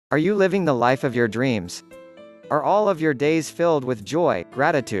Are you living the life of your dreams? Are all of your days filled with joy,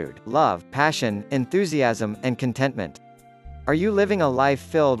 gratitude, love, passion, enthusiasm, and contentment? Are you living a life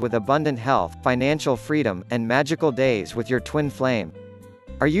filled with abundant health, financial freedom, and magical days with your twin flame?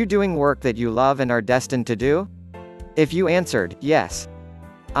 Are you doing work that you love and are destined to do? If you answered, yes,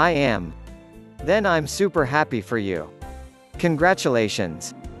 I am, then I'm super happy for you.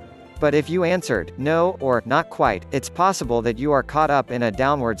 Congratulations. But if you answered, no, or not quite, it's possible that you are caught up in a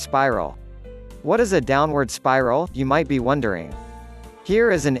downward spiral. What is a downward spiral, you might be wondering? Here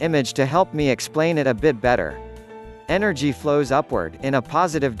is an image to help me explain it a bit better. Energy flows upward, in a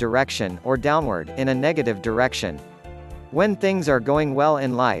positive direction, or downward, in a negative direction. When things are going well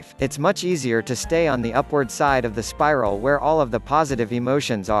in life, it's much easier to stay on the upward side of the spiral where all of the positive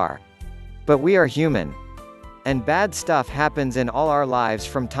emotions are. But we are human. And bad stuff happens in all our lives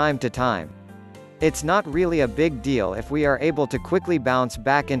from time to time. It's not really a big deal if we are able to quickly bounce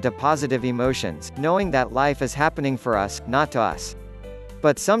back into positive emotions, knowing that life is happening for us, not to us.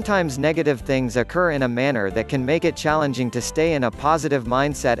 But sometimes negative things occur in a manner that can make it challenging to stay in a positive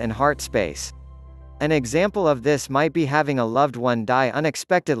mindset and heart space. An example of this might be having a loved one die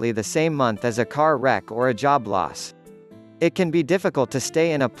unexpectedly the same month as a car wreck or a job loss. It can be difficult to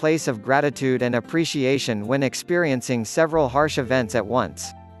stay in a place of gratitude and appreciation when experiencing several harsh events at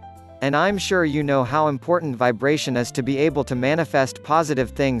once. And I'm sure you know how important vibration is to be able to manifest positive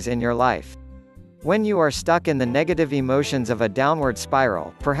things in your life. When you are stuck in the negative emotions of a downward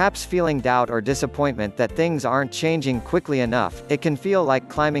spiral, perhaps feeling doubt or disappointment that things aren't changing quickly enough, it can feel like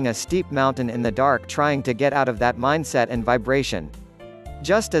climbing a steep mountain in the dark trying to get out of that mindset and vibration.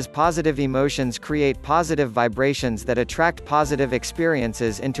 Just as positive emotions create positive vibrations that attract positive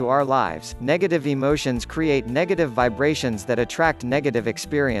experiences into our lives, negative emotions create negative vibrations that attract negative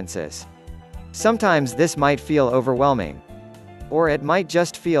experiences. Sometimes this might feel overwhelming. Or it might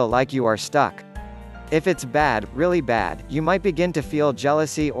just feel like you are stuck. If it's bad, really bad, you might begin to feel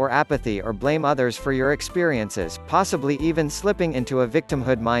jealousy or apathy or blame others for your experiences, possibly even slipping into a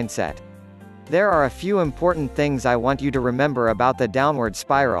victimhood mindset. There are a few important things I want you to remember about the downward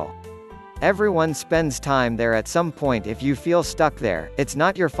spiral. Everyone spends time there at some point. If you feel stuck there, it's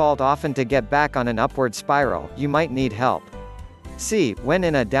not your fault. Often to get back on an upward spiral, you might need help. See, when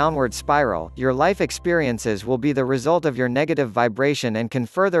in a downward spiral, your life experiences will be the result of your negative vibration and can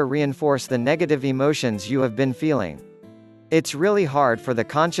further reinforce the negative emotions you have been feeling. It's really hard for the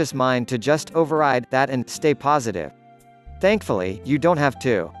conscious mind to just override that and stay positive. Thankfully, you don't have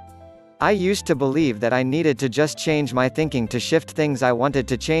to. I used to believe that I needed to just change my thinking to shift things I wanted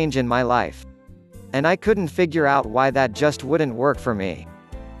to change in my life. And I couldn't figure out why that just wouldn't work for me.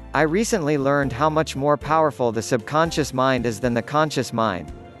 I recently learned how much more powerful the subconscious mind is than the conscious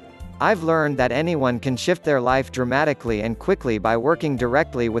mind. I've learned that anyone can shift their life dramatically and quickly by working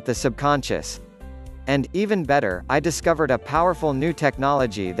directly with the subconscious. And, even better, I discovered a powerful new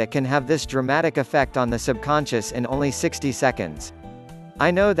technology that can have this dramatic effect on the subconscious in only 60 seconds. I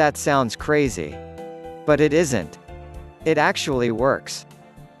know that sounds crazy. But it isn't. It actually works.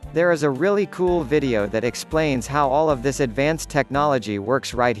 There is a really cool video that explains how all of this advanced technology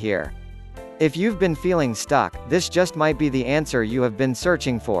works right here. If you've been feeling stuck, this just might be the answer you have been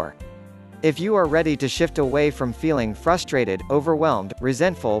searching for. If you are ready to shift away from feeling frustrated, overwhelmed,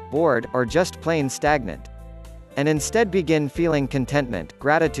 resentful, bored, or just plain stagnant, and instead begin feeling contentment,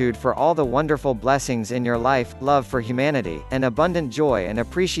 gratitude for all the wonderful blessings in your life, love for humanity, and abundant joy and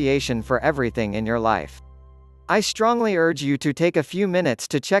appreciation for everything in your life, I strongly urge you to take a few minutes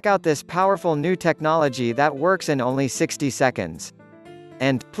to check out this powerful new technology that works in only 60 seconds.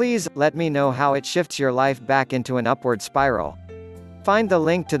 And, please, let me know how it shifts your life back into an upward spiral. Find the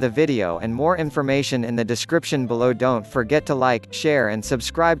link to the video and more information in the description below. Don't forget to like, share and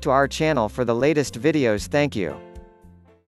subscribe to our channel for the latest videos. Thank you.